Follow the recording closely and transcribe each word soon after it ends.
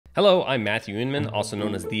Hello, I'm Matthew Inman, also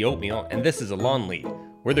known as The Oatmeal, and this is a Lawn Lead.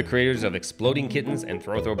 We're the creators of Exploding Kittens and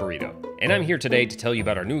Throw Burrito, and I'm here today to tell you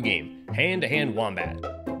about our new game, Hand to Hand Wombat.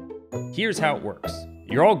 Here's how it works.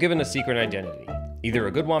 You're all given a secret identity, either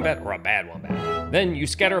a good wombat or a bad wombat. Then you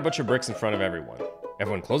scatter a bunch of bricks in front of everyone.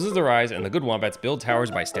 Everyone closes their eyes, and the good wombats build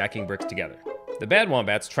towers by stacking bricks together. The bad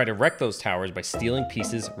wombats try to wreck those towers by stealing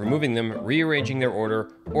pieces, removing them, rearranging their order,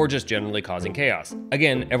 or just generally causing chaos.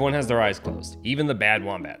 Again, everyone has their eyes closed, even the bad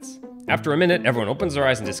wombats. After a minute, everyone opens their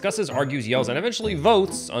eyes and discusses, argues, yells, and eventually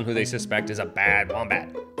votes on who they suspect is a bad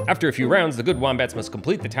wombat. After a few rounds, the good wombats must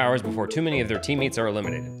complete the towers before too many of their teammates are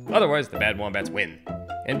eliminated. Otherwise, the bad wombats win.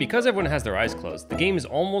 And because everyone has their eyes closed, the game is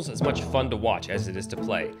almost as much fun to watch as it is to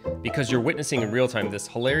play, because you're witnessing in real time this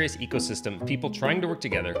hilarious ecosystem of people trying to work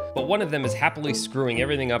together, but one of them is happily screwing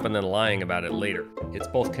everything up and then lying about it later. It's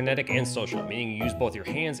both kinetic and social, meaning you use both your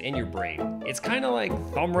hands and your brain. It's kind of like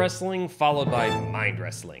thumb wrestling followed by mind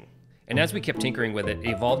wrestling. And as we kept tinkering with it, it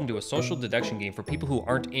evolved into a social deduction game for people who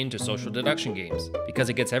aren't into social deduction games, because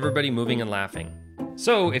it gets everybody moving and laughing.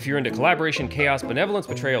 So, if you're into collaboration, chaos, benevolence,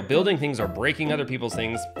 betrayal, building things, or breaking other people's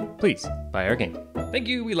things, please buy our game. Thank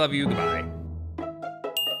you, we love you, goodbye.